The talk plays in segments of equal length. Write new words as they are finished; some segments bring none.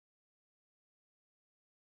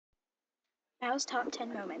Mao's Top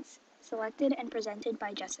 10 Moments, selected and presented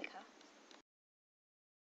by Jessica.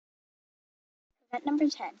 Event number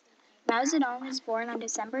 10. Mao Zedong was born on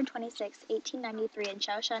December 26, 1893 in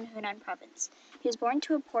Shaoshan, Hunan Province. He was born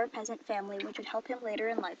to a poor peasant family, which would help him later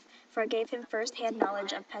in life, for it gave him first-hand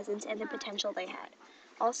knowledge of peasants and the potential they had.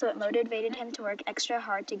 Also, it motivated him to work extra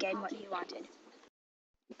hard to gain what he wanted.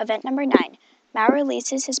 Event number 9. Mao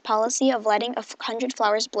releases his policy of letting 100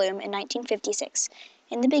 flowers bloom in 1956.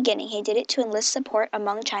 In the beginning, he did it to enlist support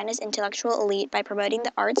among China's intellectual elite by promoting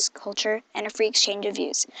the arts, culture, and a free exchange of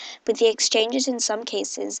views. But the exchanges in some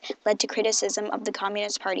cases led to criticism of the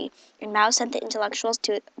Communist Party, and Mao sent the intellectuals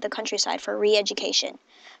to the countryside for re-education.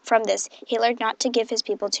 From this, he learned not to give his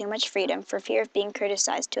people too much freedom for fear of being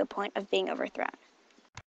criticized to a point of being overthrown.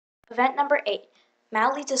 Event number 8.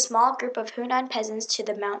 Mao leads a small group of Hunan peasants to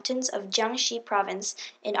the mountains of Jiangxi Province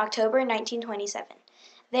in October 1927.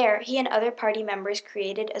 There, he and other party members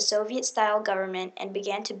created a Soviet-style government and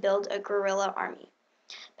began to build a guerrilla army.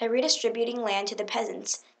 By redistributing land to the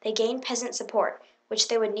peasants, they gained peasant support, which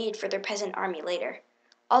they would need for their peasant army later.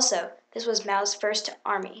 Also, this was Mao's first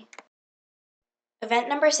army. Event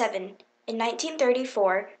number 7. In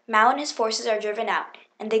 1934, Mao and his forces are driven out,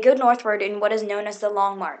 and they go northward in what is known as the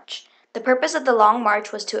Long March. The purpose of the Long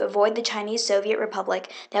March was to avoid the Chinese Soviet Republic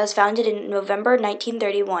that was founded in November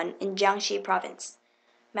 1931 in Jiangxi Province.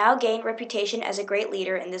 Mao gained reputation as a great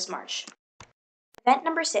leader in this march. Event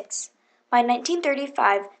number 6. By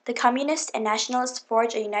 1935, the Communists and Nationalists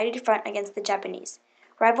forged a united front against the Japanese.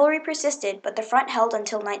 Rivalry persisted, but the front held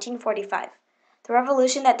until 1945. The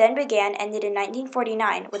revolution that then began ended in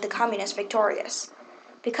 1949 with the Communists victorious.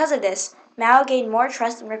 Because of this, Mao gained more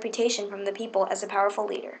trust and reputation from the people as a powerful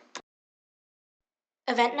leader.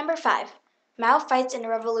 Event number 5. Mao fights in a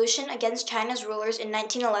revolution against China's rulers in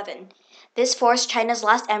 1911. This forced China's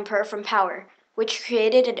last emperor from power, which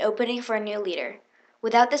created an opening for a new leader.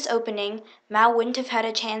 Without this opening, Mao wouldn't have had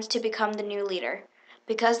a chance to become the new leader.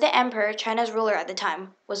 Because the emperor, China's ruler at the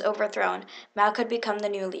time, was overthrown, Mao could become the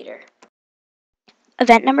new leader.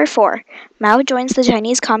 Event number 4. Mao joins the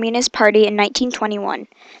Chinese Communist Party in 1921.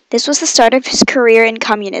 This was the start of his career in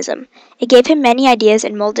communism. It gave him many ideas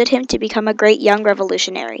and molded him to become a great young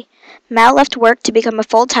revolutionary. Mao left work to become a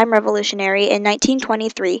full-time revolutionary in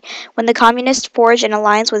 1923 when the Communists forged an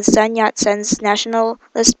alliance with Sun Yat-sen's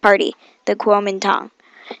Nationalist Party, the Kuomintang.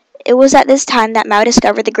 It was at this time that Mao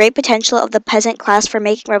discovered the great potential of the peasant class for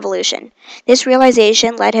making revolution. This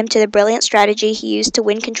realization led him to the brilliant strategy he used to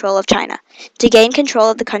win control of China, to gain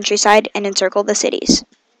control of the countryside and encircle the cities.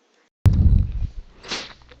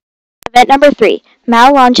 Event number 3.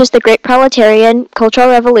 Mao launches the Great Proletarian Cultural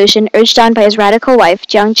Revolution urged on by his radical wife,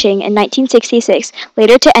 Jiang Qing, in 1966,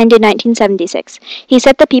 later to end in 1976. He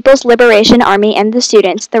set the People's Liberation Army and the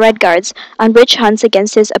students, the Red Guards, on witch hunts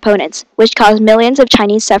against his opponents, which caused millions of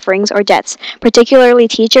Chinese sufferings or deaths, particularly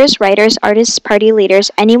teachers, writers, artists, party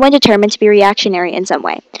leaders, anyone determined to be reactionary in some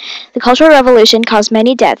way. The Cultural Revolution caused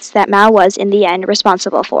many deaths that Mao was, in the end,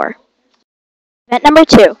 responsible for. Event number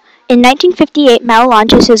 2. In 1958, Mao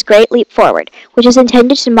launches his Great Leap Forward, which is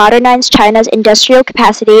intended to modernize China's industrial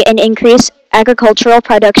capacity and increase agricultural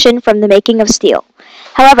production from the making of steel.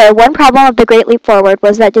 However, one problem of the Great Leap Forward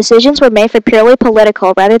was that decisions were made for purely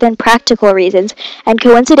political rather than practical reasons, and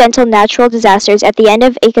coincidental natural disasters at the end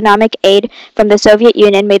of economic aid from the Soviet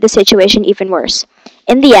Union made the situation even worse.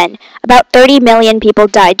 In the end, about 30 million people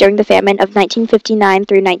died during the famine of 1959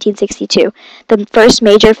 through 1962, the first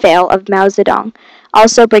major fail of Mao Zedong,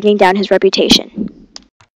 also bringing down his reputation.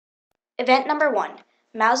 Event number 1.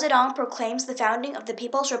 Mao Zedong proclaims the founding of the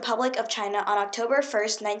People's Republic of China on October 1,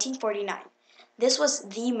 1949. This was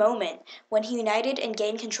the moment when he united and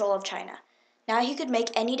gained control of China. Now he could make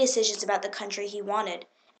any decisions about the country he wanted,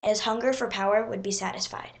 and his hunger for power would be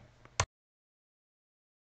satisfied.